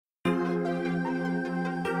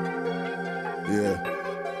Yeah.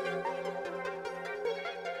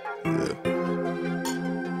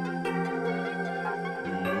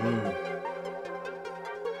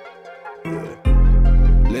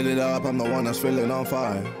 Lit it up, I'm the one that's feeling on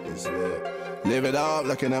fire. Live it up,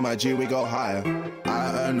 looking at my G, we go higher.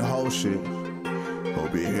 I earn the whole shit.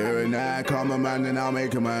 Hope you hearing that, come a man and I'll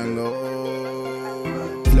make a man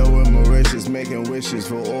go. Flowing Mauritius, making wishes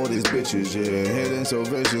for all these bitches, yeah. Hitting so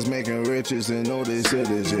vicious, making riches in all these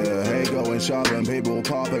cities, yeah. Hey, going shopping, people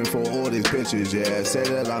popping for all these bitches, yeah. Say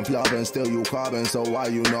that I'm flopping, still you carbon, so why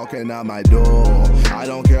you knocking at my door? I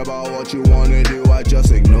don't care about what you wanna do, I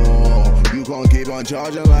just ignore. You gon' keep on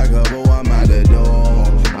charging like a bull, I'm at the door.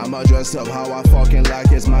 I'ma dress up how I fucking like,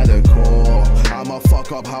 it's my decor. I'ma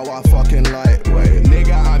fuck up how I fucking like, wait.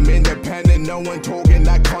 Nigga, I'm independent, no one talking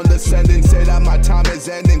that condescending. Say that my time is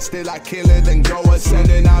ending, still I kill it and go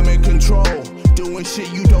ascending. I'm in control, doing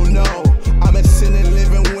shit you don't know. I'm a sinning,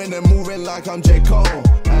 living, winning, moving like I'm J. Cole.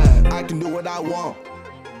 I can do what I want.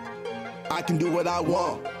 I can do what I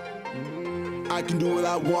want. I can do what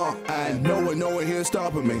I want, and no one here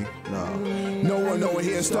stopping me. No one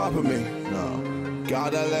here stopping me. No,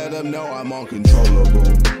 gotta let them know I'm uncontrollable.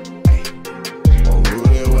 I'm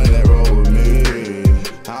rooted when they roll with me.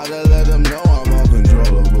 Gotta let them know I'm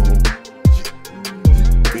uncontrollable.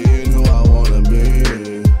 Being who I wanna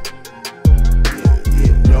be.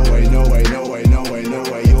 No way, no way, no way, no way, no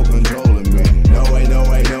way you're controlling me. No way, no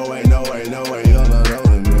way, no way, no way, no way you're not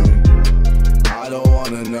holding me. I don't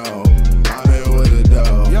wanna know.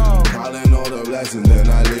 Then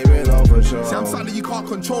I leave it all for sure. See, I'm something that you can't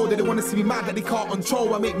control. They don't wanna see me mad that they can't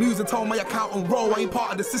control. I make moves and tell my account and roll. I ain't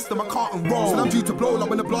part of the system, I can't enroll. So I'm due to blow like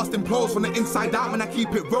when the blast implodes. From the inside out, when I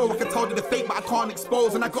keep it real. I can tell that they're fake, but I can't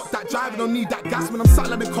expose. And I got that drive and don't need that gas. When I'm sat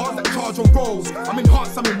like the cars that charge on rolls. I'm in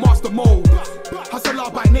hearts, I'm in master mode. Hustle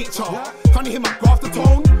out by nature. Can't you hear my grafter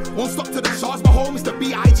tone? Won't stop till the shards, my home is the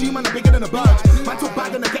B.I.G. Man, I'm bigger than a bird. Man talk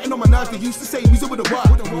bad and they're getting on my nerves. They used to say music with a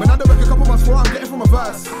word. When I don't work a couple months for I'm getting from a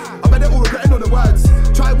verse. I bet they're all regretting all the words.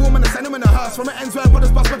 Try woman and send them in a hearse. From an ends where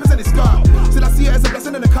brothers bust weapons in his skirt. Still I see it as a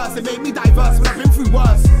blessing and a curse. It made me diverse when I've been through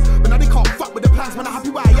worse. But now they can't fuck with the plans. Man, I'm happy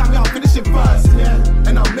where I am, yeah, I'm finishing first.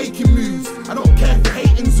 And I'm making moves. I don't care if you're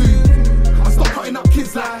hating zoos. I start cutting up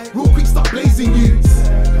kids like real quick, start blazing youths.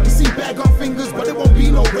 You see bare gun fingers, but there won't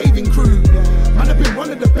be no raving crew. Man, I've been one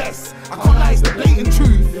of the best. I can't lie, it's the blatant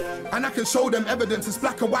truth. And I can show them evidence. It's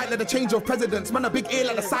black and white like the change of presidents. Man, a big ear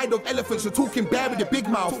like the side of elephants. You're talking bear with your big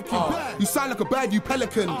mouth. You sound like a bird, you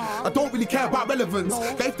pelican. I don't really care about relevance.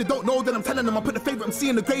 But if they don't know, then I'm telling them I put the favourite MC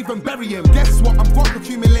in the grave and bury him. Guess what? I'm rock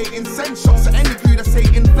accumulating. Send shots at any crew that's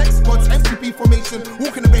hating. Flex gods, MCP formation.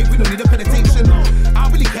 Walking the rave, we don't need a penetration. I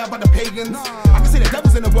don't really care about the pagans. I can say the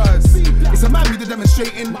devil's in the words. It's a man we did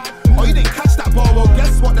demonstrating. Oh, you didn't catch that ball. Well,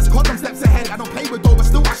 guess what? That's cause I'm steps ahead. I don't play with dough, but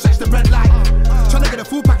still I stretch the red light. Trying to get a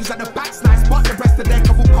full package like the back's nice. But the rest of them,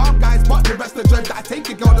 couple calm guys. But the rest of dread that I take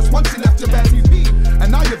it, girl. That's once you left your bed.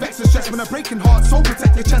 And now you're vexed and stressed when I'm breaking hearts. So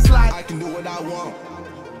protect your chest like I can do what I want.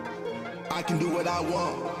 I can do what I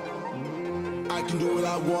want. I can do what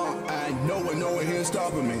I want. And no one here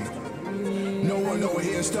stopping me. No one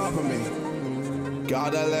here stopping me.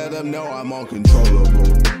 Gotta let them know I'm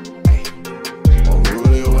uncontrollable.